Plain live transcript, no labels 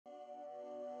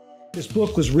This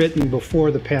book was written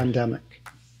before the pandemic.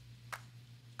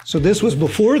 So this was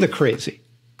before the crazy.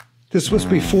 This was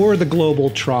before the global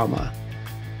trauma.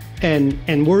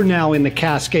 And we're now in the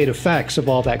cascade effects of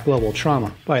all that global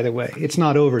trauma, by the way. It's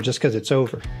not over just because it's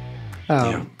over.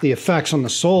 The effects on the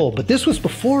soul. But this was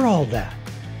before all that.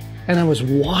 And I was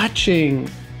watching,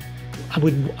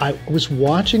 I was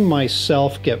watching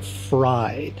myself get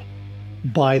fried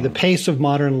by the pace of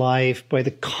modern life, by the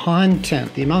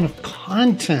content, the amount of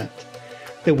content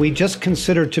that we just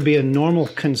consider to be a normal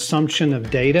consumption of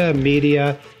data,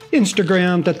 media,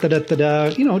 Instagram,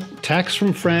 texts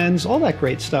from friends, all that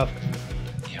great stuff.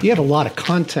 You had a lot of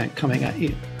content coming at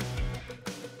you.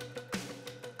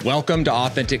 Welcome to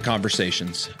Authentic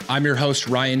Conversations. I'm your host,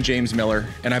 Ryan James Miller,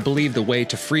 and I believe the way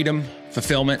to freedom,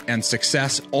 fulfillment, and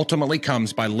success ultimately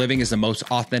comes by living as the most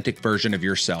authentic version of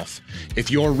yourself.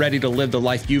 If you're ready to live the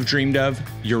life you've dreamed of,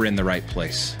 you're in the right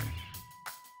place.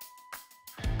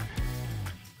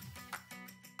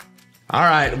 All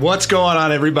right, what's going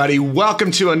on, everybody?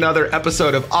 Welcome to another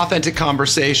episode of Authentic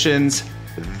Conversations.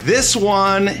 This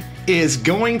one is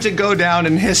going to go down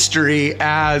in history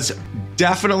as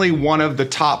definitely one of the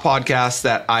top podcasts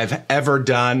that I've ever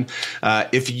done.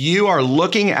 If you are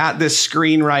looking at this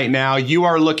screen right now, you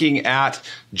are looking at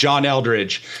John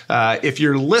Eldredge. If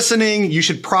you're listening, you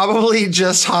should probably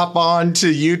just hop on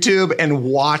to YouTube and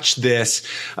watch this.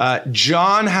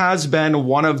 John has been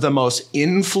one of the most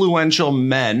influential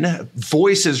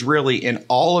voices really in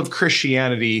all of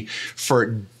Christianity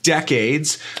for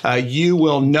decades. You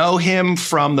will know him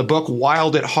from the book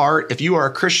Wild at Heart. If you are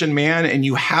a Christian man and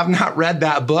you have not read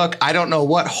that book, I don't know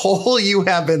what hole you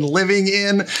have been living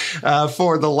in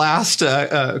for the last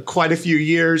quite a few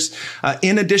years.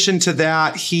 In addition to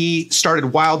that, he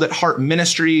started Wild at Heart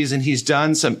Ministries, and he's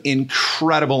done some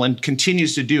incredible and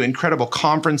continues to do incredible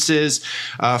conferences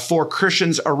for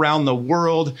Christians around the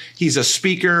world. He's a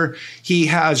speaker. He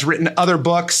has written other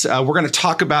books. We're going to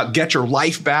talk about Get Your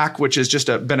Life Back, which has just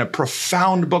been a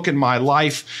profound book in my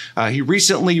life. He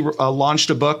recently released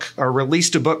a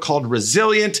book called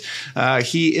Resilient.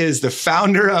 He is the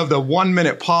founder of the 1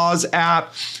 Minute Pause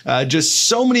app. Just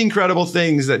so many incredible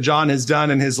things that John has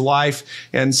done in his life.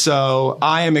 And so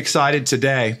I am excited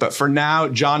today. But for now,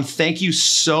 John, thank you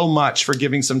so much for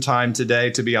giving some time today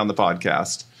to be on the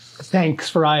podcast.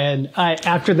 Thanks, Ryan.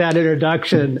 After that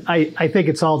introduction, I think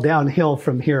it's all downhill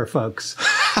from here, folks.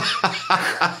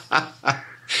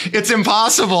 It's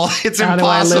impossible. It's How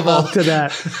impossible. do I live up to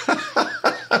that?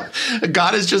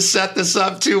 God has just set this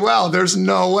up too well. There's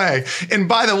no way. And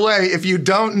by the way, if you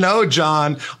don't know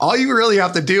John, all you really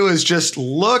have to do is just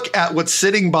look at what's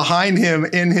sitting behind him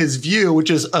in his view,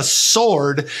 which is a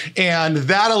sword. And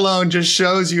that alone just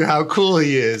shows you how cool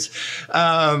he is.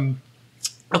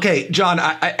 Okay, John,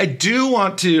 I do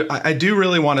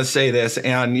really want to say this.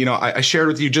 And, I shared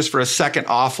with you just for a second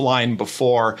offline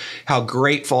before how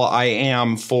grateful I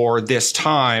am for this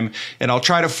time. And I'll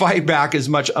try to fight back as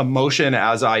much emotion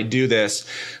as I do this.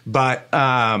 But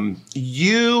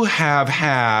you have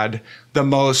had the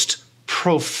most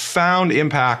profound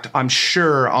impact, I'm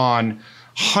sure, on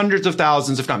hundreds of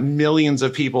thousands, if not millions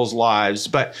of people's lives.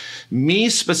 But me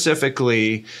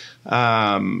specifically,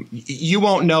 you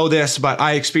won't know this, but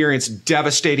I experienced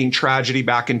devastating tragedy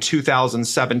back in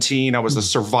 2017. I was a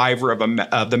survivor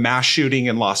of the mass shooting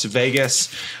in Las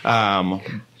Vegas.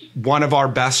 One of our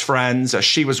best friends,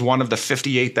 she was one of the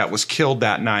 58 that was killed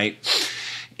that night.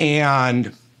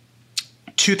 And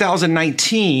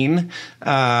 2019,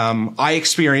 I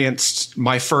experienced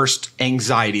my first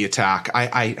anxiety attack.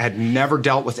 I had never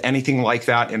dealt with anything like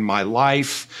that in my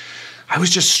life. I was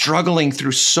just struggling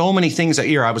through so many things that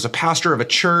year. I was a pastor of a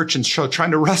church and so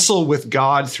trying to wrestle with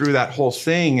God through that whole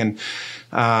thing.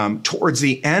 And towards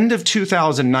the end of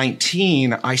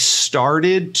 2019, I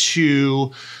started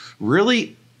to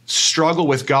really struggle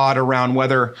with God around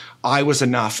whether I was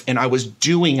enough and I was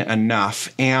doing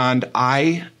enough. And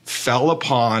I fell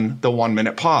upon the 1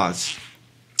 Minute Pause.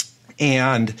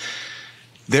 And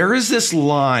there is this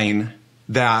line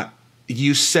that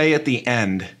you say at the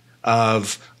end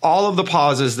of all of the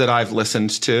pauses that I've listened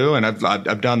to, and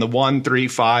I've done the 1, 3,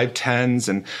 5,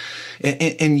 10s,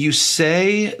 and you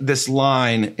say this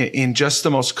line in just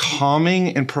the most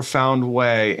calming and profound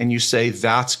way, and you say,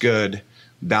 "That's good,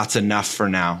 that's enough for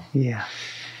now." Yeah.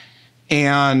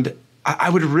 And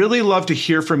I would really love to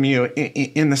hear from you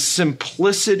in the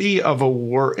simplicity of a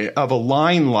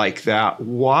line like that.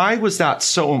 Why was that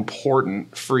so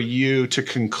important for you to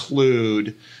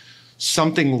conclude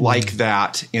something like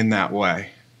that in that way?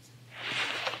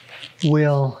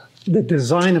 Well, the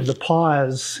design of the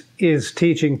pause is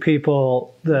teaching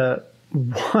people the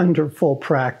wonderful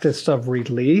practice of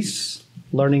release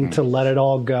learning to let it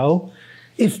all go,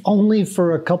 if only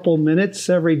for a couple minutes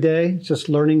every day, just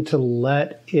learning to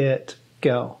let it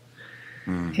go.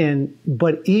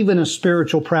 But even a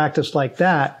spiritual practice like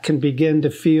that can begin to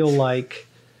feel like,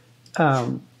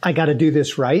 I got to do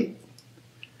this right.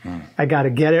 I got to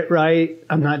get it right.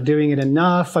 I'm not doing it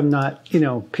enough. I'm not,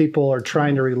 people are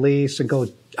trying to release and go,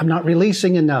 I'm not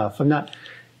releasing enough. I'm not.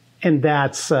 And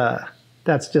that's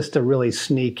just a really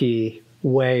sneaky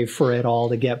way for it all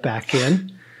to get back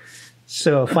in.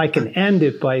 So if I can end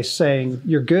it by saying,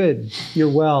 you're good,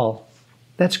 you're well,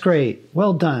 that's great.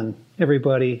 Well done,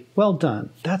 everybody. Well done.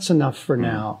 That's enough for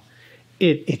now.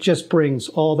 It just brings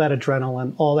all that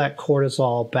adrenaline, all that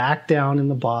cortisol back down in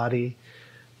the body,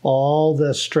 all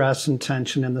the stress and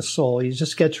tension in the soul. You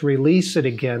just get to release it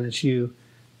again as you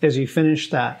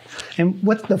finish that. And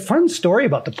what the fun story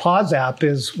about the Pause app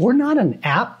is, we're not an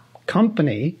app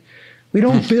company. We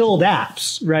don't build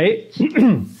apps, right?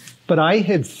 But I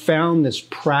had found this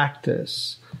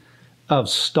practice of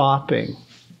stopping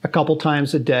a couple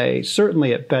times a day,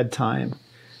 certainly at bedtime,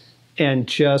 and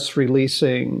just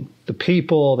releasing the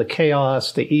people, the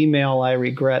chaos, the email I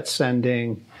regret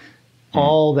sending,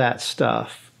 all that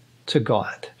stuff to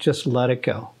God. Just let it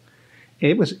go.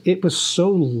 It was so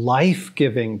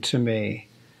life-giving to me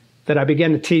that I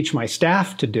began to teach my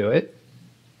staff to do it.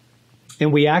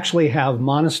 And we actually have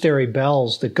monastery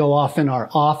bells that go off in our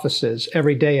offices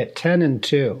every day at 10 and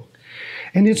 2.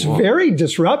 And it's very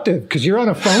disruptive because you're on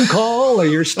a phone call or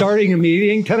you're starting a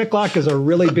meeting. 10 o'clock is a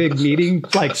really big meeting,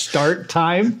 like start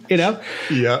time,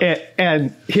 Yeah.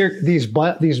 And here, these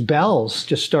bells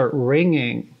just start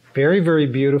ringing very, very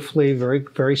beautifully, very,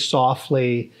 very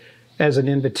softly, as an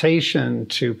invitation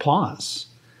to pause.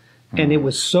 And it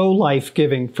was so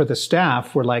life-giving for the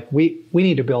staff. We're like, we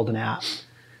need to build an app.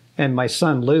 And my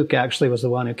son, Luke, actually was the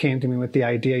one who came to me with the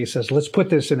idea. He says, let's put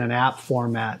this in an app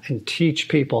format and teach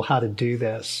people how to do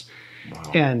this.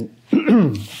 Wow. And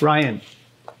Ryan,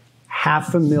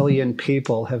 500,000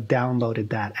 people have downloaded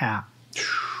that app.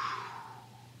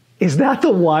 Is that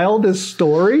the wildest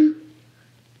story?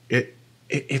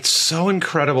 It's so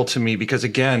incredible to me because,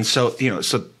 again, so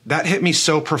that hit me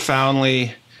so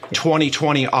profoundly.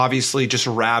 2020 obviously just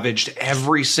ravaged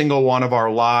every single one of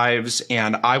our lives.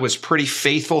 And I was pretty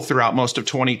faithful throughout most of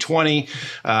 2020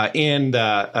 in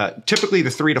typically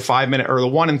the 3 to 5 minute or the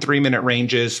 1 and 3 minute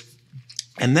ranges.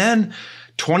 And then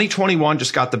 2021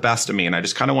 just got the best of me and I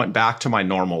just kind of went back to my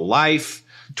normal life.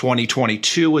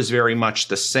 2022 was very much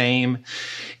the same.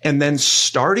 And then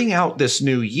starting out this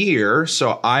new year,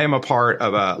 so I am a part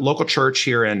of a local church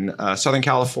here in Southern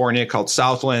California called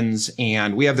Southlands.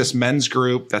 And we have this men's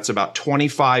group that's about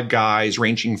 25 guys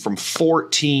ranging from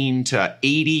 14 to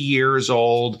 80 years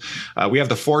old. We have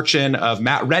the fortune of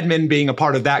Matt Redman being a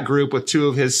part of that group with 2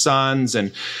 of his sons.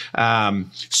 And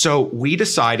so we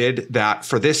decided that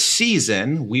for this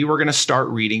season, we were going to start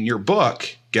reading your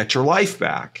book, Get Your Life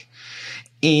Back.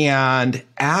 And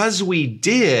as we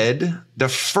did, the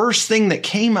first thing that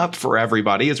came up for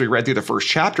everybody as we read through the first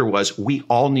chapter was we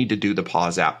all need to do the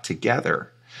Pause app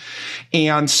together.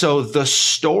 And so the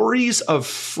stories of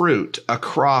fruit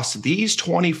across these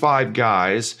 25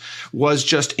 guys was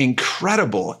just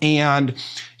incredible. And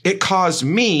it caused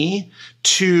me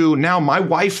to, now my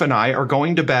wife and I are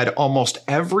going to bed almost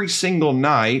every single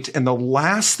night. And the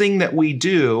last thing that we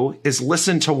do is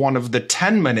listen to one of the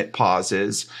 10-minute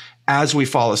pauses as we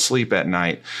fall asleep at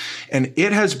night. And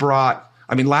it has brought,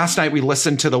 last night we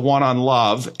listened to the one on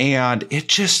love, and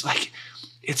it's just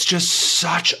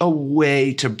such a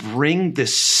way to bring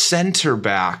this center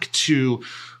back to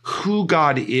who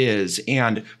God is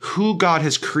and who God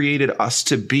has created us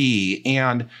to be.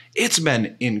 And it's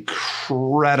been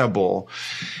incredible.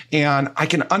 And I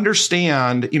can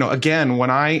understand, again,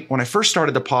 when I first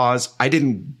started the Pause, I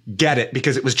didn't get it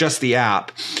because it was just the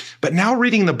app. But now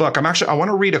reading the book, I want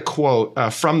to read a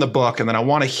quote from the book, and then I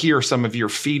want to hear some of your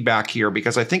feedback here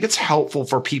because I think it's helpful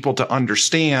for people to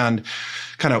understand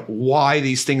kind of why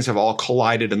these things have all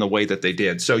collided in the way that they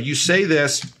did. So you say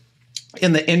this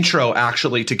in the intro,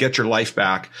 actually, to Get Your Life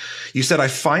Back. You said, I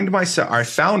found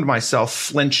myself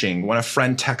flinching when a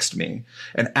friend texted me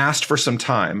and asked for some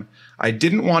time. I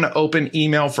didn't want to open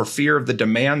email for fear of the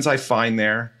demands I find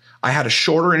there. I had a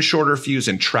shorter and shorter fuse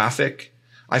in traffic.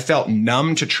 I felt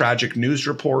numb to tragic news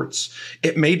reports.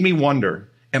 It made me wonder,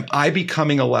 am I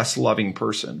becoming a less loving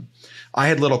person? I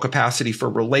had little capacity for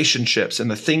relationships and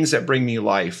the things that bring me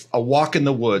life, a walk in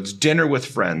the woods, dinner with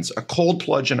friends, a cold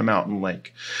plunge in a mountain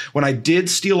lake. When I did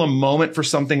steal a moment for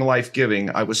something life-giving,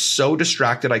 I was so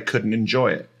distracted I couldn't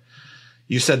enjoy it.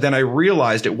 You said, then I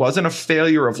realized it wasn't a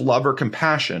failure of love or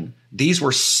compassion. These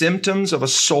were symptoms of a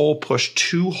soul pushed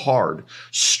too hard,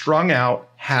 strung out,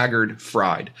 haggard,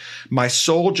 fried. My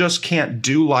soul just can't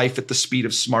do life at the speed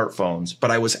of smartphones, but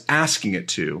I was asking it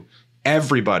to.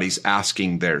 Everybody's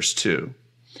asking theirs too.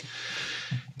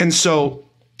 And so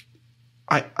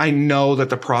I know that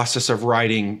the process of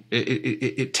writing,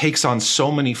 it takes on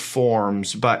so many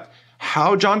forms, but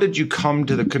how, John, did you come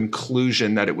to the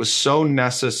conclusion that it was so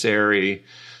necessary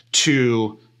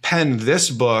to pen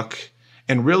this book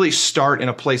and really start in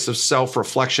a place of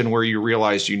self-reflection where you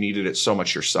realized you needed it so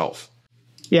much yourself?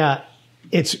 Yeah,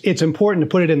 it's important to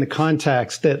put it in the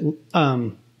context that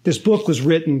this book was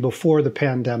written before the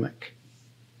pandemic.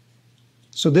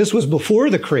 So this was before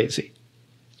the crazy.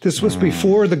 This was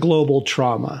before the global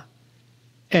trauma.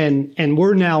 And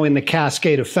we're now in the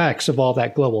cascade effects of all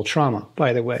that global trauma,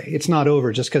 by the way. It's not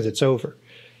over just because it's over.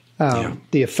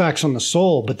 The effects on the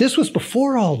soul. But this was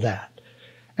before all that.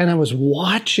 And I was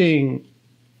watching,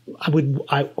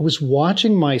 I was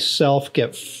watching myself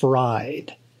get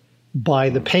fried by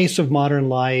the pace of modern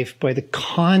life, by the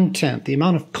content, the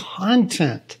amount of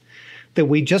content that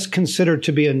we just consider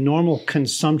to be a normal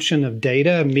consumption of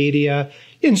data, media,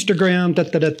 Instagram,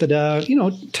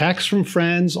 texts from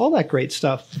friends, all that great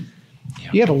stuff. Yeah.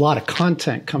 You have a lot of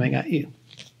content coming at you.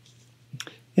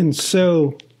 And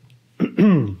so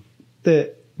the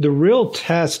real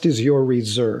test is your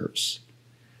reserves.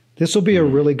 This will be a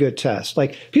really good test.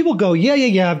 Like, people go,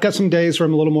 yeah, I've got some days where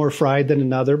I'm a little more fried than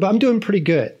another, but I'm doing pretty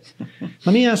good.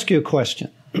 Let me ask you a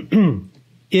question.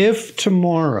 If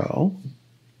tomorrow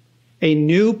a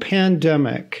new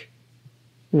pandemic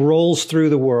rolls through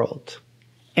the world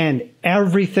and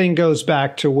everything goes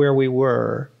back to where we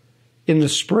were in the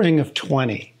spring of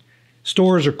 20,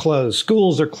 stores are closed,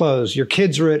 schools are closed, your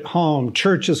kids are at home,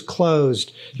 church is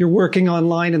closed, you're working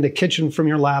online in the kitchen from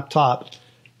your laptop,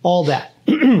 all that.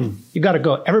 You got to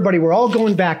go. Everybody, we're all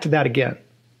going back to that again.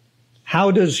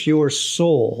 How does your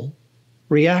soul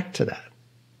react to that?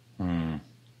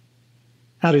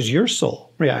 How does your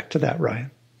soul react to that,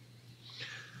 Ryan?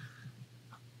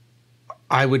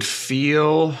 I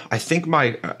think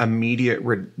my immediate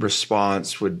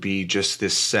response would be just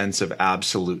this sense of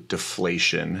absolute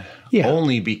deflation. Yeah.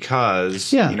 Only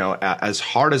because, as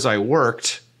hard as I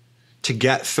worked to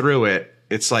get through it,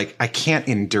 it's like, I can't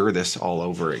endure this all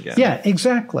over again. Yeah,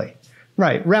 exactly.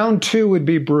 Right. Round 2 would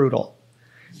be brutal.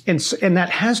 And that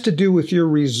has to do with your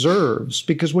reserves,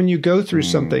 because when you go through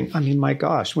something, I mean, my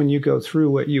gosh, when you go through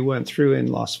what you went through in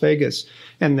Las Vegas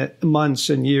and the months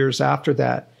and years after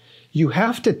that, you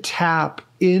have to tap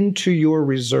into your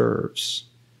reserves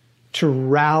to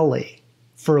rally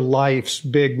for life's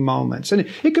big moments. And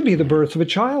it could be the birth of a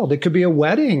child. It could be a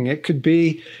wedding. It could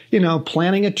be,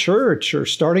 planning a church or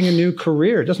starting a new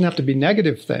career. It doesn't have to be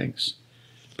negative things.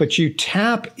 But you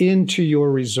tap into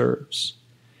your reserves.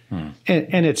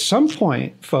 And at some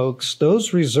point, folks,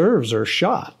 those reserves are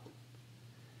shot.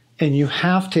 And you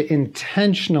have to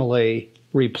intentionally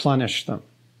replenish them.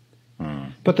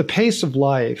 But the pace of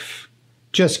life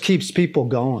just keeps people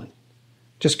going.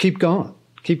 Just keep going.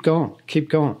 Keep going, keep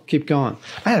going, keep going.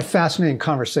 I had a fascinating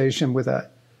conversation with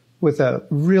a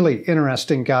really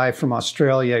interesting guy from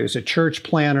Australia. He was a church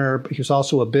planner, but he was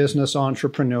also a business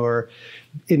entrepreneur.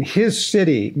 In his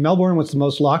city, Melbourne was the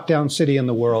most locked down city in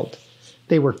the world.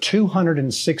 They were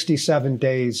 267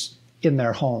 days in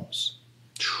their homes.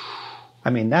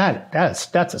 I mean,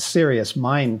 that's a serious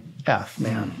mind F,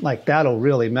 man. Like, that'll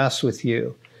really mess with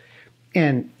you.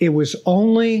 And it was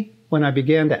only when I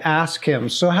began to ask him,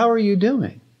 so how are you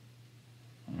doing?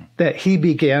 That he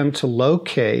began to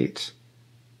locate,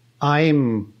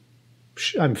 I'm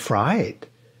fried,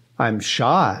 I'm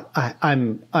shot,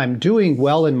 I'm doing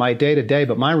well in my day-to-day,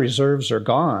 but my reserves are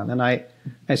gone. And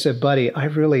I said, buddy, I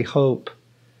really hope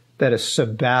that a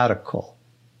sabbatical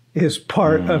is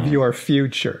part of your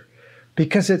future.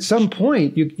 Because at some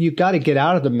point, you got to get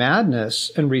out of the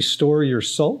madness and restore your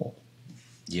soul.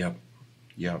 Yep.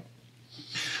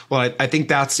 Well, I think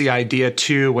that's the idea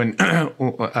too. When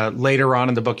later on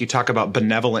in the book, you talk about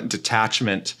benevolent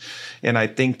detachment. And I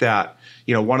think that,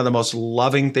 one of the most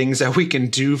loving things that we can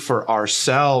do for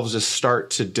ourselves is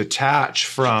start to detach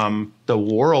from the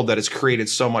world that has created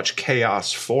so much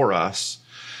chaos for us.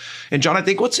 And John, I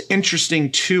think what's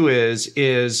interesting too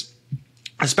is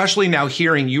especially now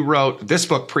hearing you wrote this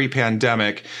book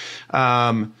pre-pandemic,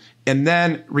 and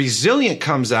then Resilient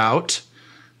comes out.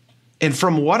 And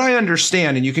from what I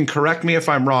understand, and you can correct me if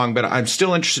I'm wrong, but I'm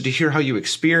still interested to hear how you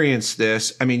experienced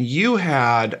this. I mean,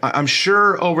 I'm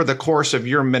sure over the course of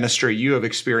your ministry, you have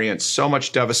experienced so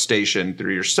much devastation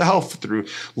through yourself, through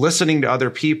listening to other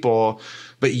people,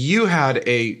 but you had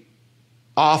a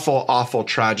awful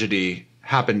tragedy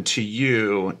happened to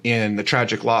you in the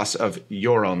tragic loss of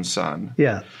your own son.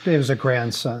 Yeah, it was a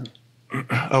grandson.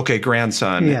 Okay,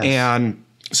 grandson. Yes. And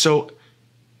so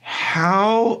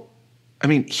here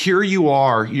you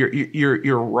are,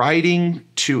 you're writing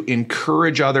to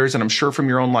encourage others, and I'm sure from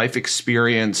your own life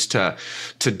experience to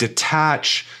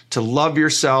detach, to love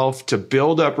yourself, to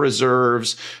build up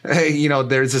reserves.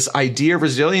 There's this idea of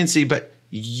resiliency, but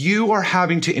you are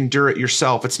having to endure it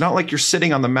yourself. It's not like you're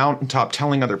sitting on the mountaintop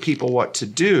telling other people what to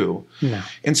do. No.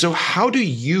 And so how do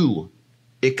you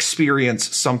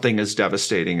experience something as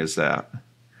devastating as that?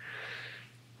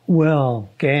 Well,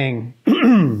 gang,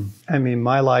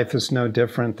 my life is no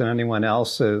different than anyone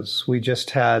else's. We just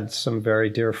had some very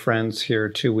dear friends here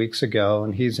 2 weeks ago,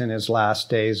 and he's in his last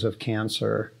days of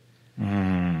cancer.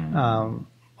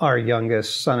 Our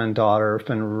youngest son and daughter have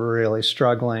been really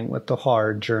struggling with the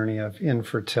hard journey of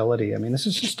infertility. This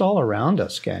is just all around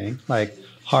us, gang. Like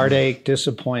heartache,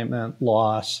 disappointment,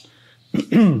 loss.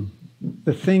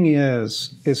 The thing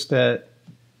is that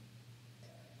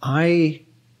I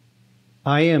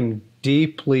am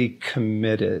deeply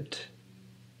committed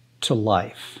to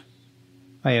life.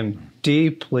 I am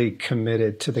deeply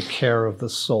committed to the care of the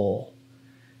soul.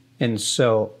 And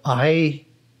so I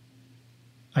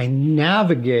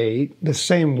navigate the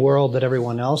same world that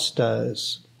everyone else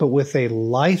does, but with a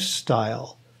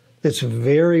lifestyle that's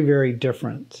very, very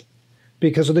different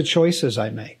because of the choices I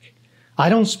make. I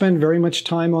don't spend very much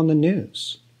time on the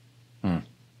news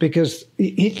because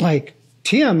like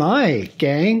TMI,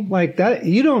 gang, like that,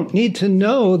 you don't need to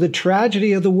know the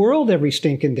tragedy of the world every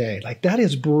stinking day. Like that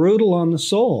is brutal on the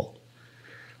soul.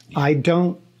 I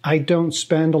don't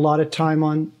spend a lot of time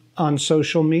on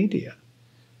social media.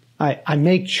 I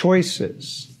make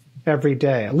choices every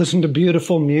day. I listen to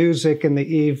beautiful music in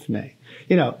the evening.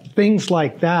 Things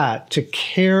like that to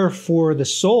care for the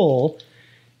soul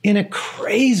in a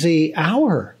crazy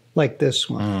hour like this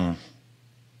one.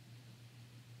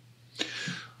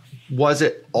 Was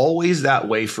it always that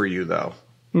way for you, though?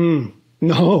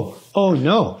 No. Oh,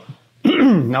 no.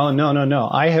 No.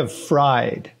 I have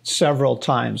fried several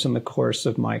times in the course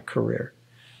of my career.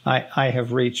 I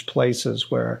have reached places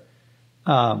where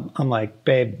I'm like,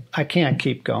 babe, I can't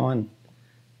keep going.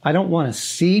 I don't want to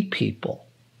see people.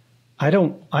 I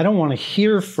don't want to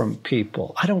hear from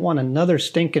people. I don't want another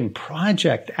stinking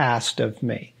project asked of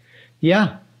me.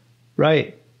 Yeah,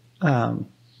 right.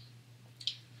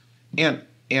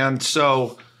 And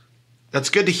so that's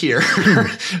good to hear.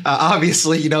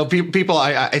 Obviously, people,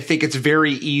 I think it's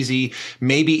very easy,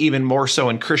 maybe even more so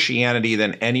in Christianity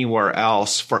than anywhere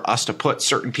else, for us to put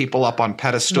certain people up on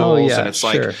pedestals. Oh, yeah, and it's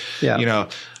sure.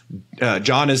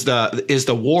 John is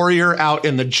the warrior out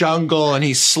in the jungle, and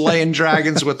he's slaying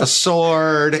dragons with a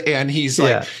sword, and he's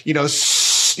like,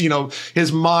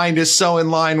 his mind is so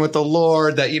in line with the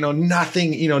Lord that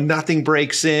nothing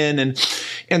breaks in,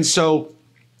 and so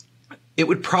it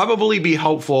would probably be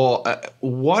helpful.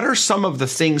 What are some of the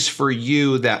things for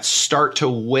you that start to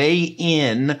weigh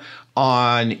in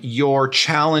on your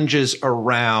challenges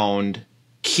around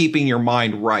keeping your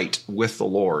mind right with the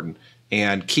Lord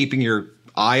and keeping your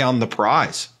eye on the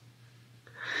prize?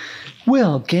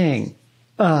 Well, gang,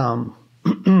 the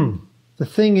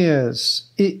thing is,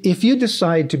 if you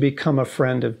decide to become a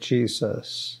friend of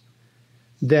Jesus,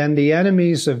 then the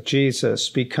enemies of Jesus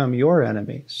become your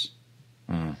enemies.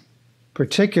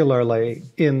 Particularly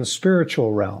in the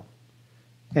spiritual realm.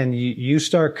 And you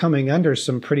start coming under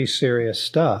some pretty serious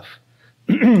stuff.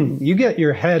 You get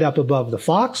your head up above the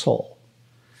foxhole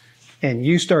and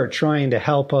you start trying to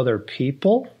help other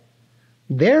people,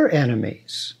 their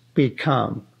enemies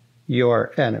become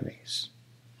your enemies.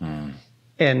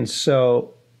 And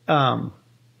so, I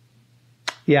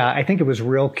think it was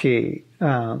Rilke,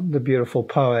 the beautiful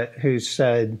poet, who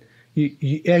said,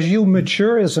 as you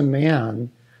mature as a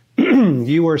man,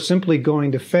 you are simply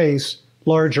going to face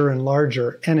larger and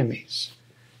larger enemies.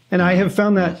 And I have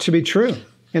found that to be true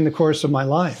in the course of my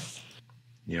life.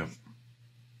 Yeah.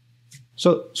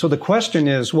 So the question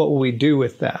is, what will we do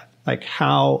with that? Like,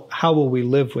 how will we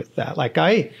live with that? Like,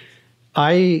 I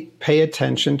pay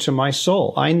attention to my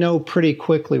soul. I know pretty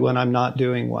quickly when I'm not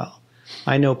doing well.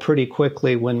 I know pretty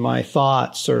quickly when my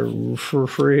thoughts are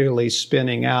really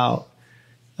spinning out.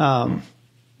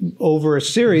 Over a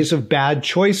series of bad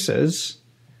choices,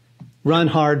 run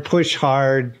hard, push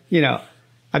hard,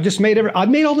 I've made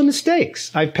all the mistakes.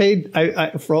 I've paid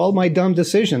for all my dumb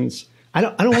decisions. I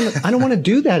don't want to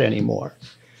do that anymore.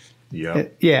 Yeah.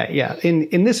 Yeah.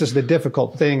 And this is the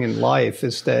difficult thing in life,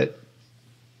 is that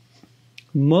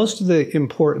most of the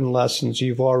important lessons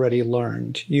you've already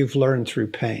learned, you've learned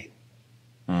through pain.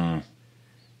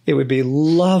 It would be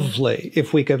lovely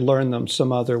if we could learn them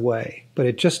some other way, but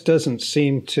it just doesn't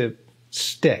seem to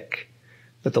stick.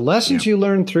 But the lessons you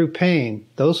learn through pain,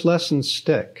 those lessons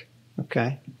stick.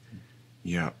 Okay?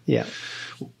 Yeah. Yeah.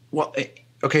 Well,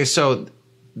 okay, so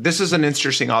this is an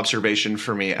interesting observation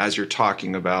for me as you're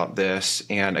talking about this.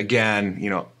 And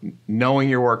again, knowing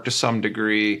your work to some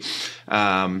degree.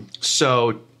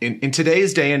 So in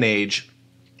today's day and age,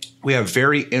 we have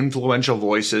very influential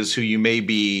voices who you may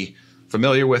be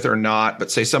familiar with or not,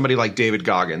 but say somebody like David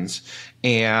Goggins.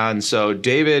 And so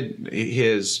David,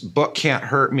 his book Can't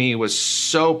Hurt Me was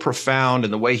so profound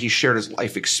in the way he shared his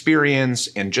life experience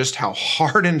and just how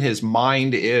hardened his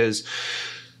mind is.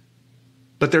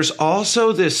 But there's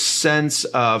also this sense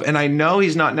of, and I know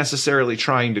he's not necessarily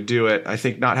trying to do it. I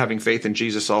think not having faith in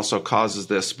Jesus also causes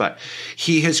this, but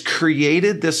he has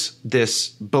created this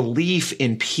belief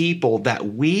in people that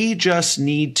we just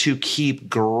need to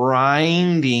keep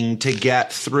grinding to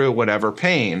get through whatever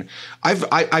pain. I've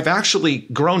actually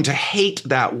grown to hate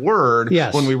that word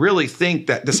when we really think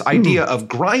that this idea of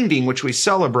grinding, which we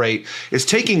celebrate, is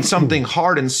taking something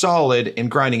hard and solid and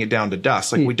grinding it down to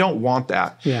dust. Like we don't want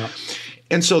that. Yeah.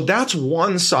 And so that's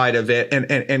one side of it.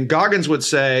 And Goggins would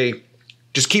say,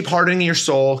 just keep hardening your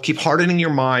soul, keep hardening your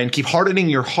mind, keep hardening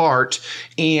your heart,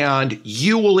 and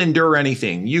you will endure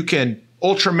anything. You can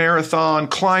ultra marathon,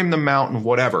 climb the mountain,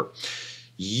 whatever.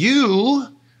 You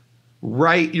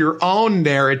write your own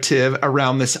narrative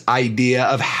around this idea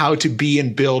of how to be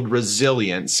and build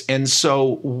resilience. And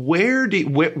so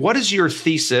what is your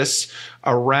thesis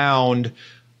around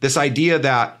this idea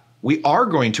that we are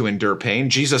going to endure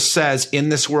pain? Jesus says, in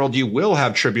this world, you will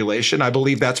have tribulation. I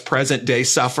believe that's present day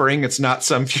suffering. It's not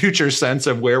some future sense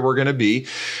of where we're going to be.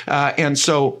 And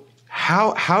so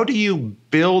how do you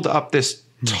build up this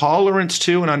tolerance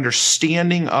to and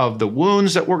understanding of the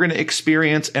wounds that we're going to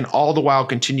experience and all the while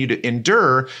continue to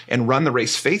endure and run the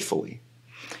race faithfully?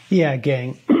 Yeah,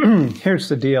 gang. Here's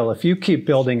the deal. If you keep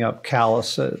building up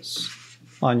calluses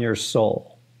on your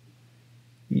soul,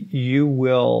 you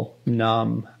will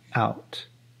numb out.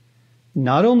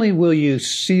 Not only will you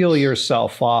seal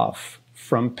yourself off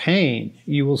from pain,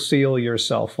 you will seal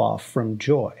yourself off from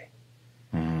joy.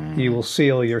 You will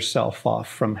seal yourself off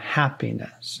from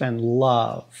happiness and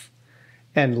love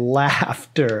and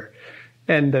laughter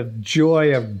and the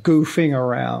joy of goofing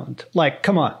around. Like,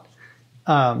 come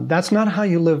on. That's not how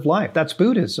you live life. That's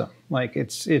Buddhism. Like,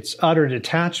 it's utter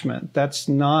detachment. That's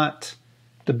not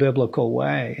the biblical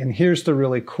way. And here's the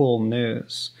really cool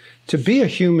news. To be a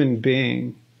human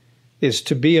being is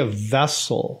to be a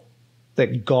vessel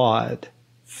that God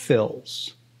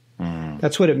fills.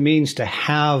 That's what it means to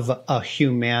have a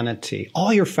humanity.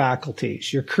 All your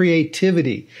faculties, your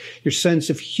creativity, your sense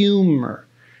of humor.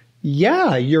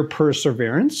 Yeah, your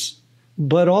perseverance,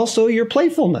 but also your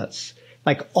playfulness.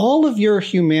 Like all of your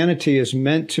humanity is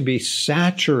meant to be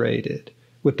saturated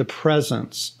with the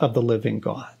presence of the living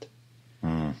God.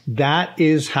 That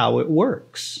is how it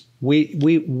works.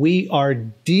 We are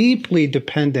deeply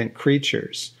dependent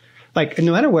creatures. Like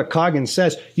no matter what Goggins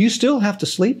says, you still have to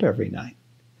sleep every night.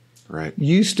 Right.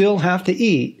 You still have to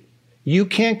eat. You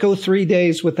can't go 3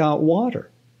 days without water.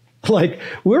 Like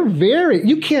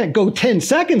you can't go 10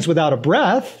 seconds without a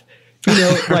breath.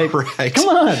 Like, right. Come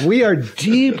on. We are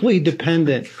deeply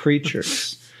dependent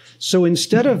creatures. So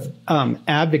instead of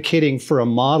advocating for a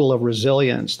model of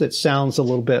resilience that sounds a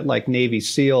little bit like Navy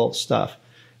SEAL stuff,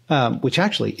 which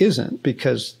actually isn't,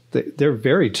 because they're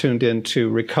very tuned into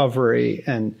recovery.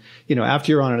 And,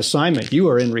 after you're on an assignment, you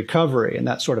are in recovery and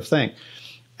that sort of thing.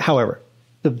 However,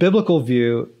 the biblical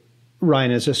view,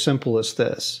 Ryan, is as simple as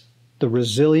this. The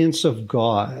resilience of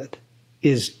God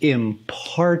is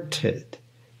imparted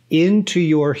into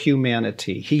your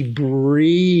humanity. He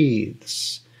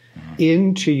breathes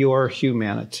into your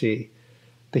humanity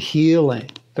the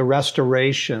healing, the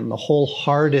restoration, the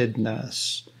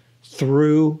wholeheartedness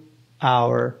through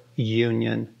our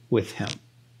union with Him.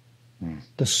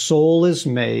 The soul is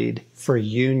made for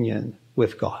union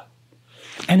with God.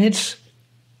 And it's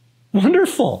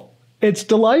wonderful. It's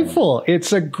delightful.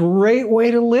 It's a great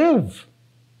way to live.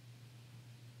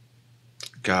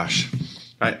 Gosh,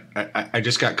 I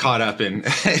just got caught up in,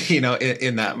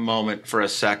 in that moment for a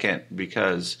second,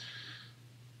 because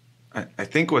I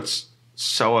think what's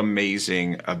so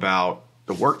amazing about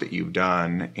the work that you've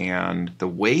done and the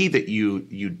way that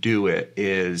you do it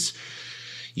is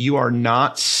you are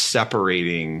not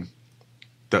separating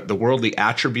the worldly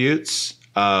attributes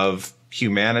of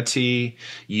humanity.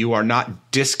 You are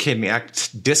not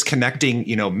disconnecting,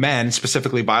 men,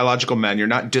 specifically biological men. You're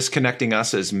not disconnecting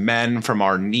us as men from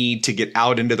our need to get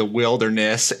out into the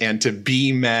wilderness and to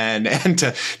be men and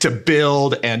to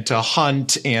build and to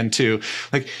hunt and to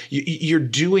you're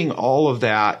doing all of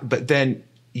that. But then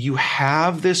you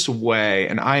have this way,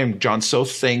 and I am, John, so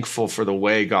thankful for the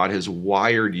way God has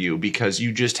wired you, because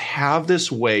you just have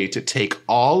this way to take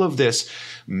all of this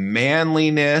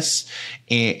manliness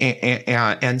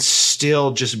and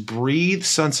still just breathe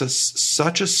such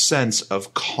a sense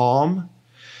of calm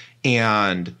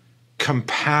and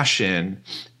compassion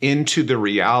into the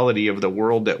reality of the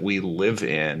world that we live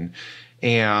in.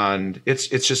 And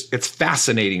it's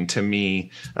fascinating to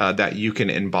me that you can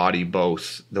embody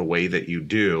both the way that you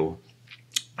do.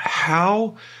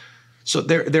 So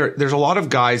there's a lot of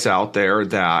guys out there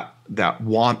that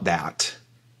want that,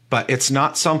 but it's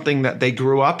not something that they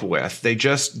grew up with. They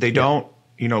don't,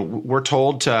 we're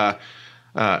told to,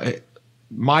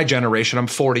 my generation, I'm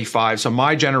 45. So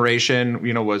my generation,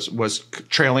 was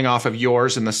trailing off of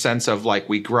yours in the sense of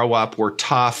we grow up, we're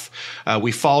tough,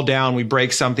 we fall down, we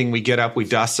break something, we get up, we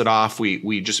dust it off,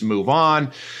 we just move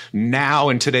on. Now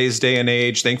in today's day and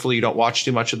age, thankfully you don't watch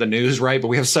too much of the news, right? But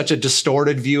we have such a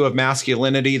distorted view of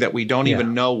masculinity that we don't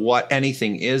even know what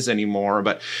anything is anymore.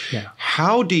 But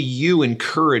how do you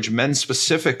encourage men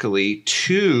specifically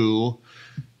to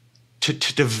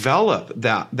develop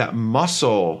that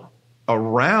muscle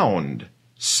around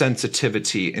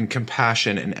sensitivity and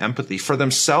compassion and empathy for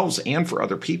themselves and for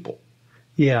other people?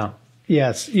 Yeah.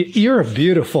 Yes. You're a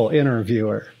beautiful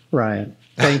interviewer, Ryan.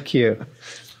 Thank you.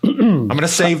 I'm going to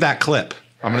save that clip.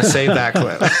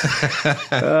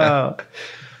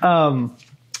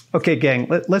 Okay, gang,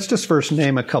 let's just first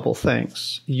name a couple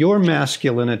things. Your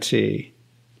masculinity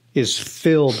is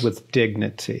filled with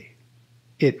dignity.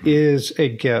 It is a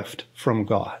gift from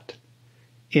God.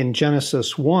 In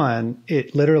Genesis 1,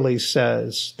 it literally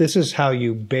says, this is how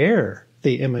you bear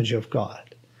the image of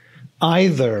God,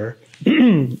 either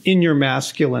in your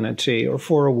masculinity or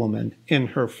for a woman in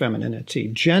her femininity.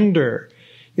 Gender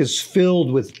is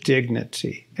filled with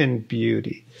dignity and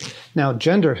beauty. Now,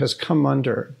 gender has come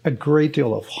under a great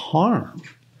deal of harm,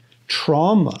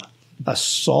 trauma,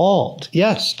 assault.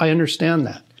 Yes, I understand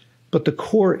that. But the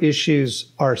core issues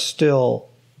are still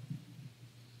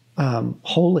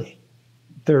holy.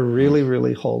 They're really,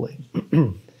 really holy.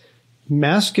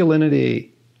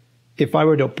 Masculinity, if I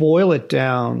were to boil it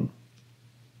down,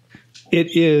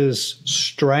 it is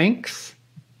strength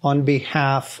on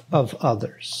behalf of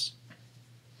others.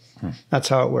 That's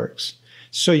how it works.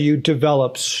 So you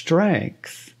develop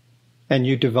strength and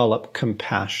you develop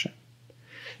compassion.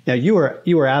 Now you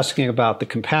were asking about the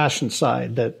compassion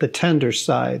side, the tender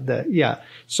side,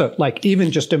 So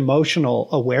even just emotional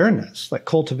awareness,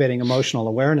 cultivating emotional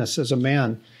awareness as a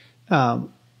man,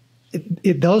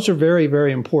 those are very,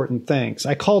 very important things.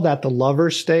 I call that the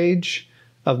lover stage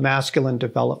of masculine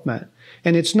development.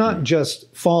 And it's not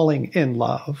just falling in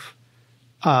love,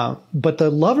 but the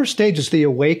lover stage is the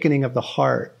awakening of the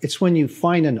heart. It's when you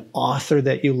find an author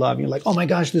that you love. And you're like, oh my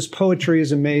gosh, this poetry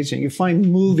is amazing. You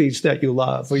find movies that you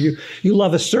love, or you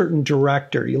love a certain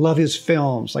director. You love his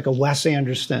films, like a Wes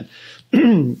Anderson.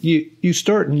 You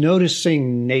start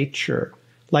noticing nature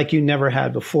like you never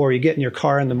had before. You get in your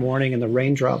car in the morning and the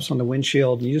raindrops on the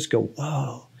windshield and you just go,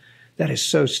 whoa, that is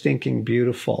so stinking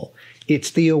beautiful.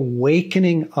 It's the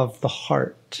awakening of the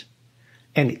heart.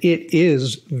 And it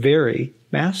is very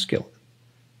masculine,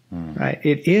 right?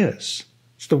 It is.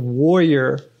 It's the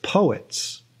warrior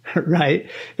poets, right?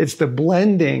 It's the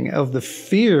blending of the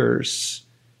fierce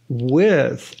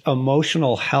with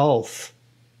emotional health,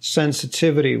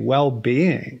 sensitivity,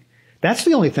 well-being. That's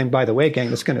the only thing, by the way, gang,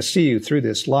 that's going to see you through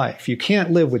this life. You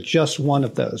can't live with just one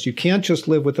of those. You can't just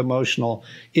live with emotional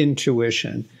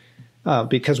intuition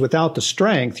because without the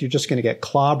strength, you're just going to get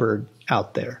clobbered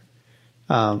out there.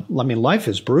 Life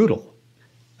is brutal.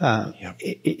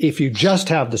 If you just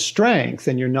have the strength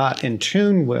and you're not in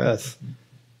tune with,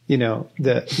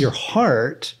 your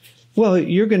heart, well,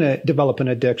 you're going to develop an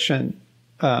addiction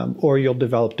or you'll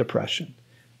develop depression.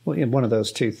 Well, one of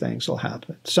those two things will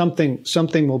happen.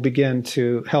 Something will begin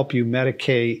to help you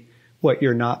medicate what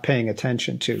you're not paying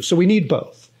attention to. So we need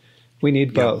both. We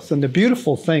need both. And the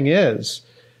beautiful thing is,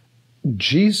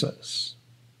 Jesus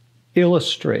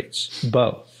illustrates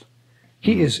both.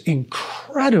 He is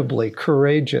incredibly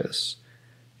courageous,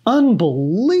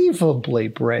 unbelievably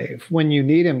brave when you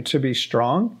need him to be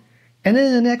strong. And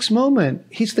then the next moment,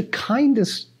 he's the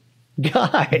kindest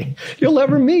guy you'll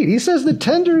ever meet. He says the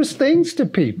tenderest things to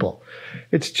people.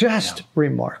 It's just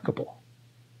remarkable.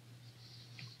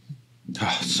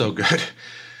 Oh, so good.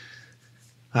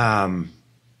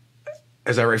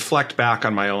 as I reflect back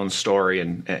on my own story,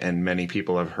 and many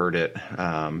people have heard it,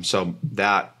 so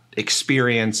that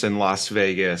experience in Las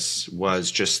Vegas was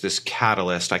just this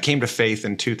catalyst. I came to faith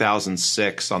in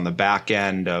 2006 on the back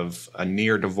end of a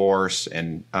near divorce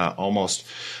and almost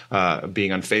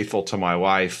being unfaithful to my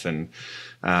wife.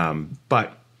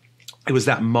 But it was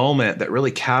that moment that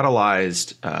really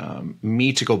catalyzed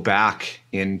me to go back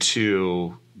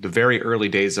into the very early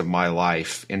days of my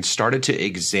life and started to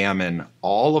examine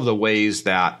all of the ways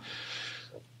that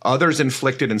others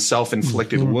inflicted and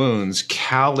self-inflicted wounds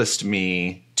calloused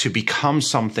me to become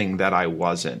something that I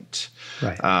wasn't.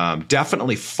 Right.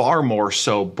 Definitely far more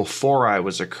so before I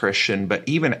was a Christian, but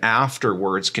even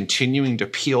afterwards, continuing to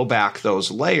peel back those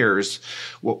layers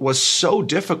was so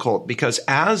difficult, because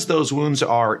as those wounds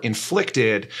are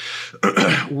inflicted,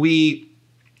 we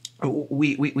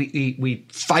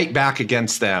fight back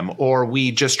against them, or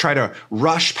we just try to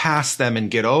rush past them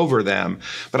and get over them.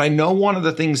 But I know one of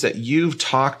the things that you've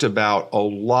talked about a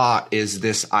lot is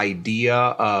this idea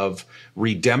of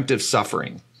redemptive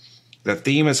suffering. The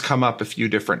theme has come up a few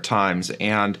different times.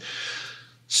 And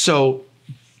so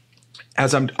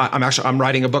as I'm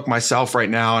writing a book myself right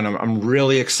now, and I'm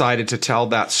really excited to tell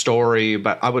that story.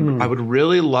 But I would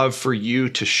really love for you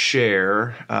to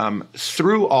share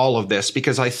through all of this,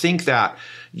 because I think that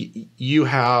you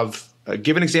have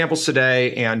given examples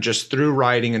today, and just through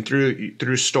writing and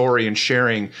through story and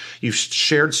sharing, you've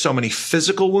shared so many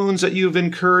physical wounds that you've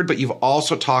incurred, but you've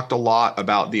also talked a lot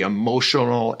about the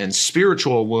emotional and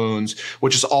spiritual wounds,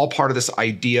 which is all part of this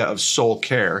idea of soul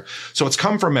care. So it's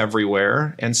come from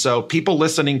everywhere. And so people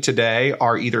listening today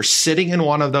are either sitting in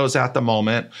one of those at the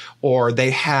moment, or they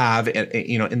have,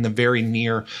 in the very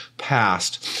near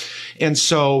past. And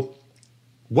so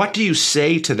what do you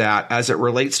say to that as it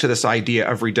relates to this idea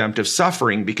of redemptive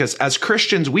suffering? Because as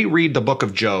Christians, we read the book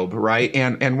of Job, right?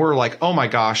 And we're like, oh my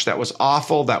gosh, that was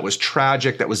awful. That was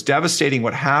tragic. That was devastating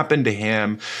what happened to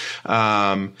him.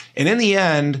 And in the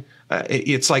end,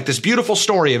 it's like this beautiful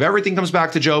story of everything comes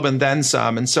back to Job and then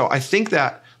some. And so I think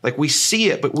that we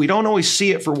see it, but we don't always see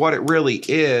it for what it really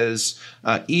is,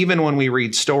 even when we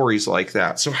read stories like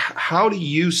that. So how do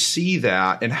you see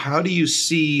that? And how do you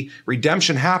see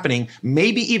redemption happening,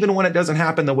 maybe even when it doesn't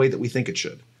happen the way that we think it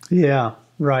should? Yeah,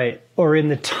 right. Or in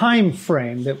the time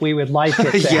frame that we would like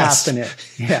it to happen in.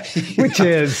 Yeah, which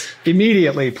is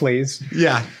immediately, please.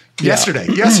 Yeah. Yesterday.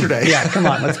 Yeah, come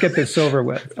on, let's get this over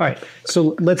with. All right,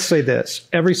 so let's say this.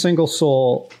 Every single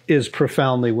soul is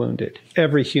profoundly wounded.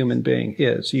 Every human being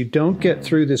is. You don't get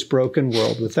through this broken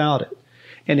world without it.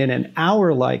 And in an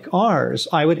hour like ours,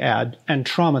 I would add, and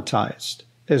traumatized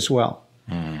as well.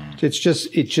 It's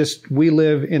just, we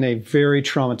live in a very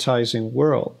traumatizing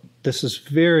world. This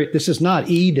is not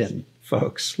Eden,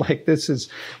 folks.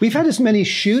 We've had as many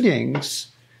shootings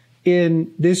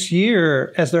in this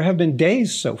year as there have been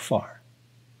days so far.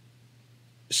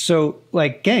 So,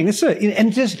 gang,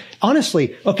 just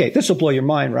honestly, okay, this will blow your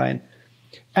mind, Ryan.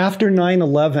 After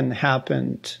 9/11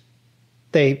 happened,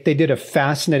 they did a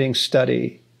fascinating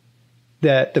study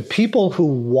that the people who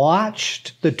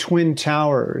watched the Twin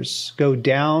Towers go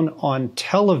down on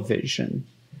television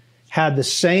had the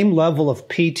same level of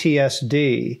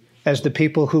PTSD as the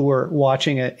people who were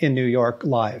watching it in New York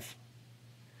live.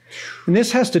 And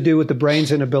this has to do with the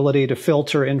brain's inability to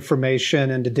filter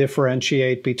information and to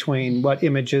differentiate between what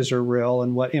images are real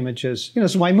and what images,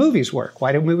 this is why movies work.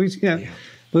 Why do movies,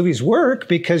 movies work?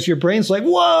 Because your brain's like,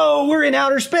 whoa, we're in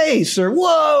outer space, or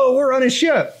whoa, we're on a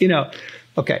ship,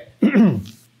 Okay.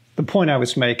 The point I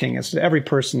was making is that every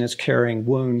person is carrying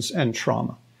wounds and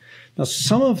trauma. Now,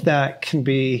 some of that can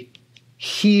be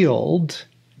healed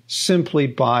simply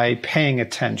by paying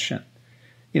attention.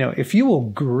 If you will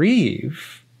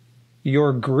grieve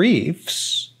your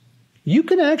griefs, you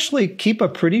can actually keep a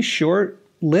pretty short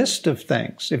list of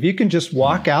things. If you can just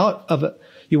walk out of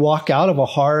a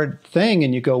hard thing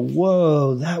and you go,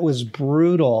 whoa, that was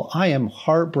brutal. I am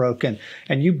heartbroken.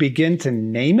 And you begin to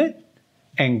name it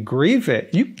and grieve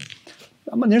it.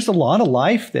 There's a lot of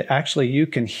life that actually you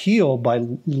can heal by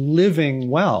living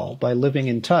well, by living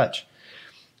in touch.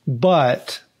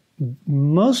 But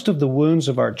most of the wounds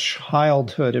of our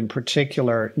childhood in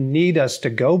particular need us to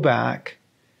go back,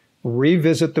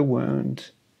 revisit the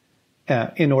wound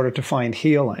in order to find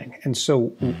healing. And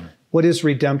so what is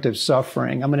redemptive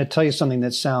suffering? I'm going to tell you something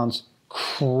that sounds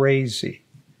crazy.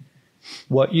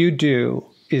 What you do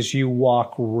is you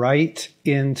walk right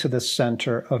into the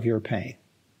center of your pain.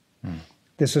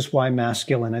 This is why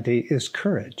masculinity is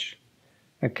courage.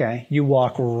 Okay, you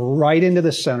walk right into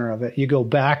the center of it. You go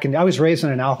back, and I was raised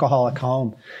in an alcoholic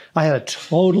home. I had a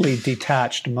totally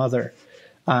detached mother.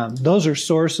 Those are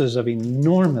sources of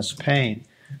enormous pain.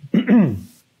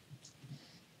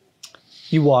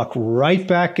 You walk right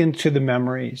back into the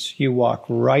memories. You walk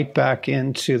right back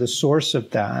into the source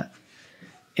of that.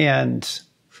 And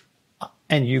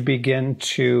you begin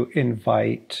to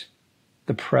invite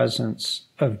the presence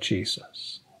of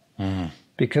Jesus.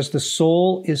 Because the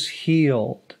soul is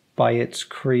healed by its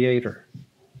creator.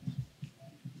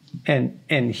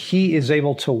 And he is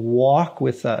able to walk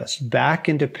with us back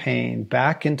into pain,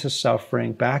 back into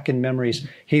suffering, back in memories.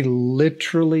 He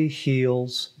literally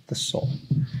heals the soul.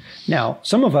 Now,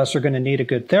 some of us are going to need a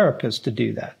good therapist to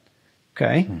do that.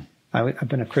 Okay? I've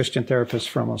been a Christian therapist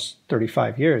for almost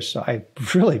 35 years, so I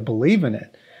really believe in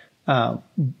it.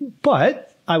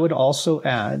 But I would also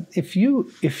add, if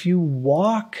you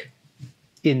walk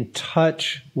in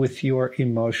touch with your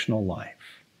emotional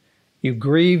life, you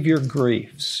grieve your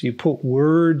griefs, you put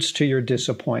words to your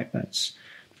disappointments,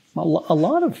 a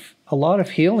lot of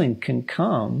healing can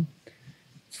come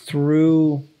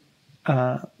through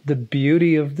the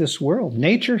beauty of this world.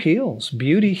 Nature heals,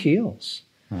 beauty heals.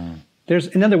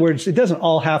 In other words, it doesn't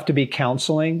all have to be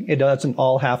counseling. It doesn't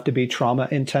all have to be trauma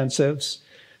intensives.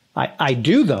 I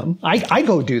do them. I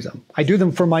go do them. I do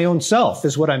them for my own self,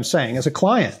 is what I'm saying. As a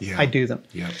client, I do them.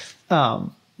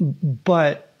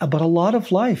 But a lot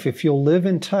of life, if you'll live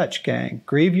in touch, gang,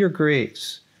 grieve your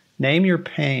griefs, name your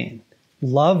pain,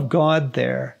 love God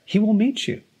there, he will meet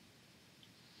you.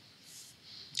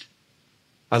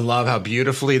 I love how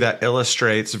beautifully that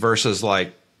illustrates verses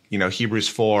like, Hebrews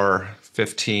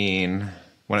 4:15,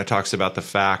 when it talks about the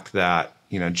fact that,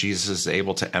 Jesus is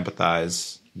able to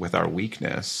empathize with our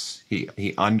weakness.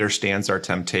 He understands our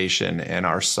temptation and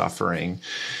our suffering.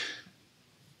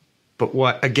 But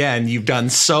what, again, you've done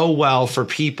so well for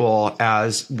people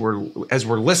as we're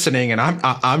listening, and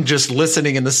I'm just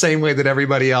listening in the same way that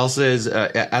everybody else is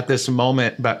at this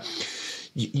moment, but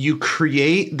you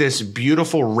create this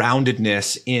beautiful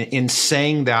roundedness in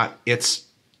saying that it's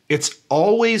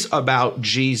always about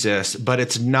Jesus, but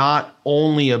it's not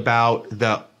only about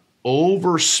the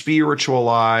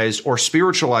over-spiritualized or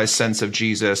spiritualized sense of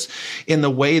Jesus in the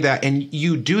way that, and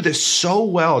you do this so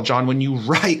well, John, when you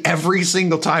write every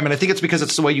single time, and I think it's because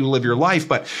it's the way you live your life,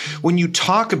 but when you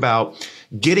talk about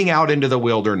getting out into the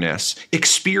wilderness,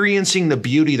 experiencing the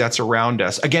beauty that's around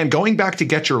us. Again, going back to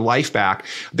Get Your Life Back,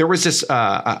 there was this,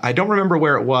 I don't remember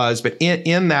where it was, but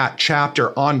in that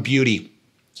chapter on beauty,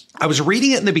 I was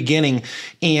reading it in the beginning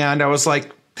and I was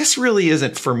like, this really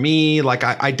isn't for me. Like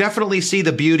I definitely see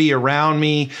the beauty around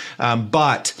me. And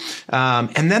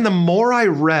then the more I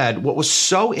read, what was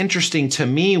so interesting to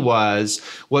me was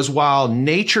while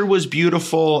nature was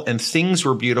beautiful and things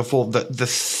were beautiful, the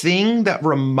thing that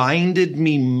reminded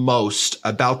me most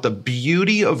about the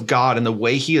beauty of God and the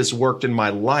way he has worked in my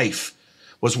life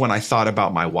was when I thought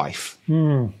about my wife.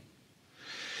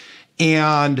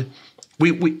 And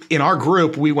we in our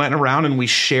group, we went around and we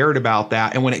shared about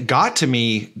that. And when it got to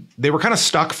me, they were kind of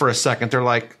stuck for a second. They're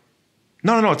like,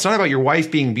 no, it's not about your wife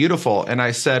being beautiful. And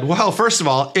I said, well, first of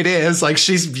all, it is, like,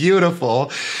 she's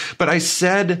beautiful. But I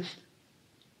said,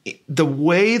 the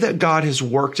way that God has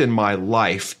worked in my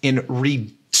life in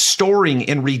restoring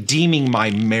and redeeming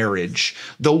my marriage,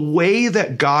 the way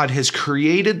that God has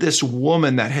created this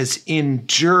woman that has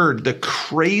endured the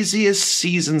craziest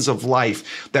seasons of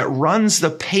life, that runs the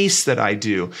pace that I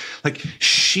do. Like,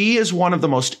 she is one of the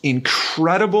most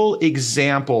incredible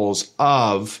examples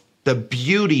of the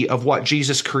beauty of what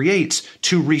Jesus creates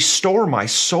to restore my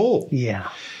soul. Yeah.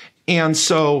 And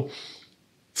so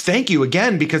thank you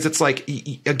again, because it's like,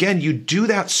 again, you do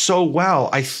that so well.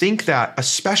 I think that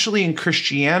especially in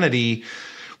Christianity,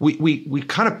 we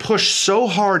kind of push so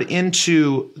hard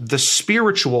into the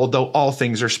spiritual, though all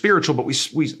things are spiritual, but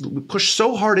we push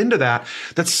so hard into that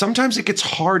sometimes it gets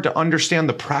hard to understand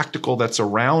the practical that's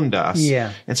around us.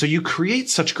 Yeah. And so you create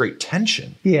such great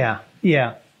tension. Yeah.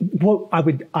 Yeah. Well,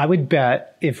 I would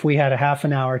bet if we had a half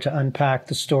an hour to unpack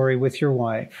the story with your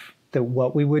wife, that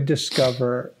what we would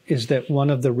discover is that one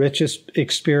of the richest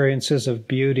experiences of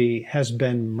beauty has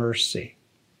been mercy.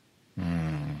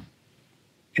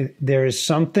 There is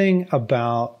something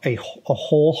about a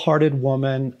wholehearted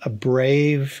woman, a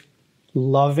brave,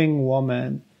 loving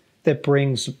woman that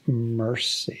brings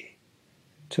mercy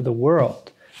to the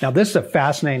world. Now, this is a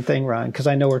fascinating thing, Ron, because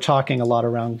I know we're talking a lot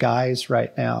around guys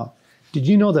right now. Did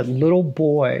you know that little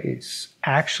boys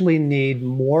actually need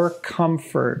more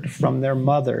comfort from their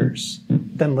mothers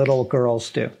than little girls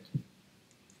do?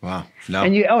 Wow. No.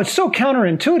 And it's so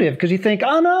counterintuitive because you think,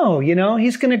 oh no,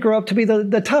 he's going to grow up to be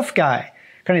the tough guy.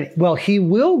 Well, he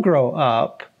will grow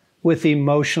up with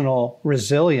emotional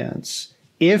resilience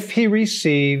if he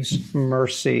receives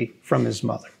mercy from his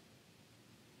mother.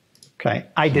 Okay.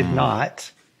 I did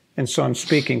not. And so I'm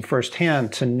speaking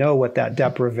firsthand to know what that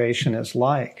deprivation is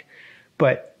like.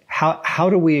 But how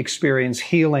do we experience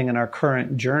healing in our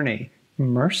current journey?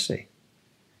 Mercy.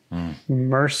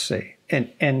 Mercy.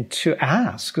 And to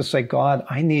ask, to say, God,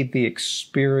 I need the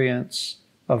experience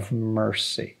of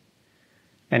mercy.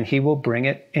 And he will bring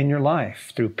it in your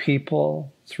life through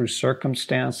people, through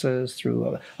circumstances,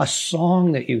 through a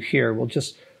song that you hear will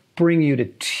just bring you to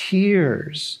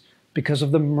tears because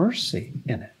of the mercy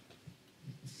in it.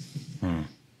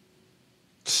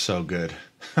 So good.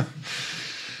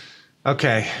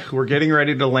 Okay, we're getting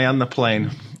ready to land the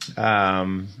plane.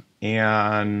 And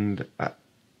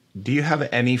do you have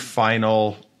any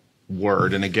final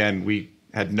word? And again, we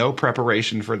had no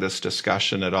preparation for this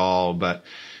discussion at all, but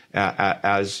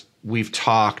as we've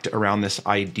talked around this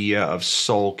idea of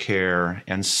soul care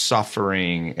and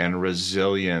suffering and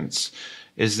resilience,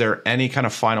 is there any kind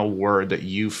of final word that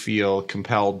you feel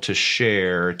compelled to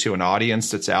share to an audience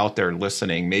that's out there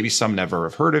listening? Maybe some never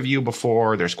have heard of you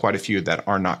before. There's quite a few that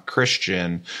are not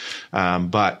Christian,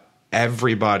 but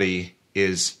everybody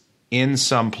is in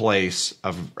some place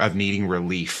of needing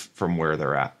relief from where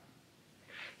they're at.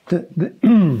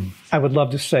 I would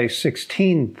love to say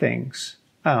 16 things,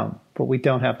 but we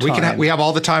don't have time. We have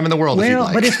all the time in the world. Well,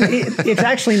 if you'd like. But it's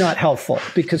actually not helpful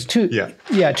because too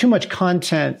much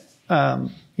content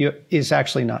is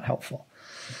actually not helpful.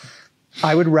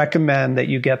 I would recommend that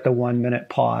you get the 1 Minute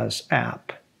Pause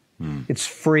app. It's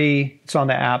free. It's on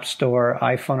the App Store,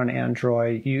 iPhone and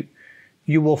Android.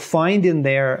 You will find in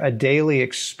there a daily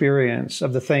experience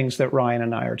of the things that Ryan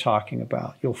and I are talking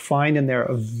about. You'll find in there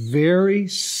a very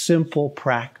simple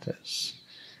practice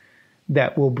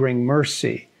that will bring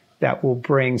mercy, that will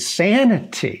bring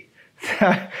sanity,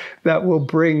 that will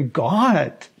bring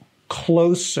God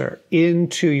closer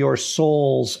into your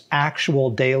soul's actual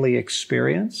daily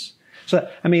experience. So,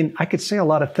 I mean, I could say a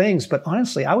lot of things, but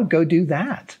honestly, I would go do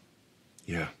that.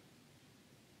 Yeah.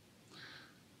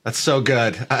 That's so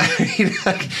good.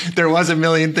 There was a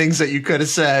million things that you could have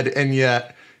said, and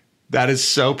yet that is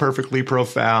so perfectly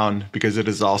profound because it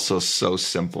is also so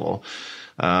simple.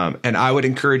 And I would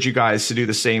encourage you guys to do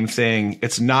the same thing.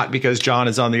 It's not because John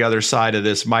is on the other side of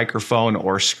this microphone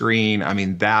or screen. I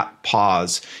mean, that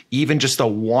pause, even just a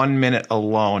 1 minute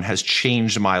alone has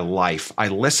changed my life. I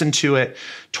listen to it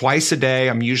twice a day.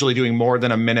 I'm usually doing more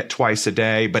than a minute twice a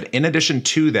day. But in addition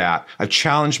to that, I've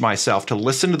challenged myself to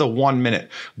listen to the 1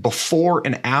 minute before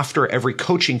and after every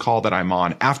coaching call that I'm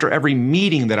on, after every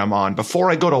meeting that I'm on, before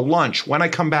I go to lunch, when I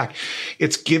come back.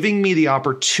 It's giving me the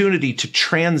opportunity to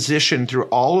transition through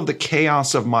all of the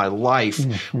chaos of my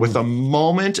life with a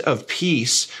moment of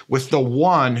peace with the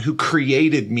one who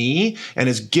created me and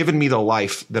has given me the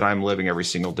life that I'm living every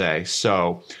single day.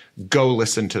 So go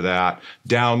listen to that,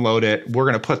 download it. We're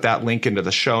going to put that link into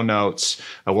the show notes.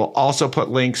 We'll also put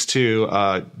links to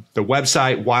the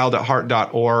website,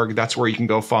 wildatheart.org. That's where you can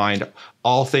go find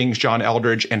all things John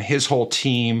Eldredge and his whole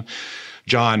team.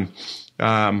 John,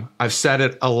 I've said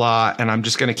it a lot, and I'm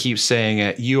just going to keep saying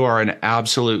it. You are an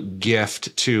absolute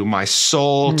gift to my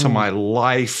soul, to my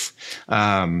life,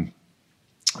 to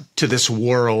this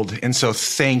world. And so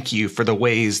thank you for the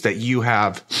ways that you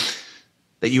have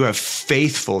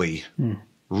faithfully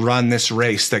run this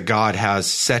race that God has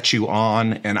set you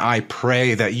on. And I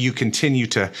pray that you continue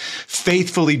to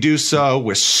faithfully do so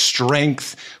with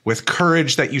strength, with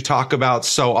courage that you talk about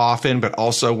so often, but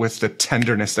also with the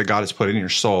tenderness that God has put in your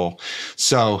soul.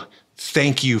 So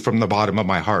thank you from the bottom of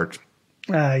my heart.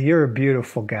 You're a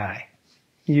beautiful guy.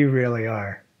 You really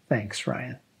are. Thanks,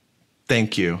 Ryan.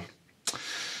 Thank you.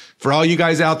 For all you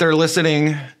guys out there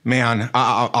listening, man,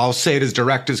 I'll say it as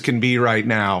direct as can be right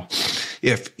now.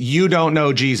 If you don't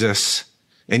know Jesus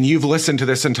and you've listened to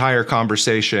this entire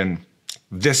conversation,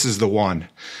 this is the one.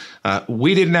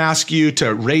 We didn't ask you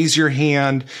to raise your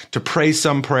hand, to pray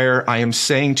some prayer. I am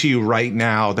saying to you right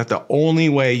now that the only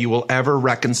way you will ever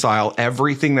reconcile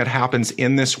everything that happens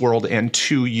in this world and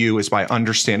to you is by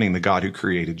understanding the God who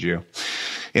created you.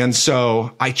 And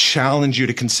so I challenge you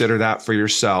to consider that for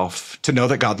yourself, to know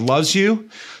that God loves you,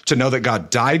 to know that God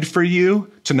died for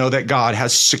you, to know that God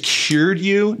has secured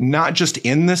you, not just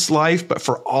in this life, but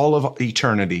for all of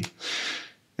eternity.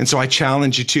 And so I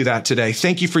challenge you to that today.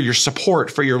 Thank you for your support,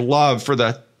 for your love, for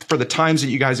the times that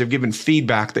you guys have given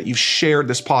feedback, that you've shared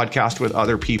this podcast with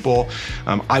other people.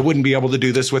 I wouldn't be able to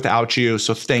do this without you.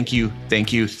 So thank you,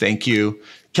 thank you, thank you.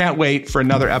 Can't wait for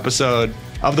another episode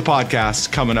of the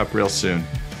podcast coming up real soon.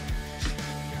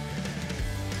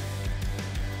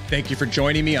 Thank you for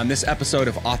joining me on this episode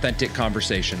of Authentic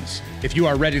Conversations. If you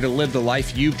are ready to live the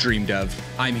life you've dreamed of,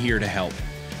 I'm here to help.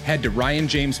 Head to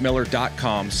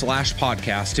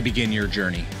ryanjamesmiller.com/podcast to begin your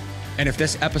journey. And if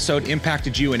this episode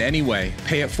impacted you in any way,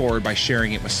 pay it forward by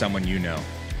sharing it with someone you know.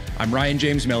 I'm Ryan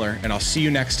James Miller, and I'll see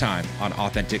you next time on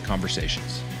Authentic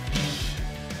Conversations.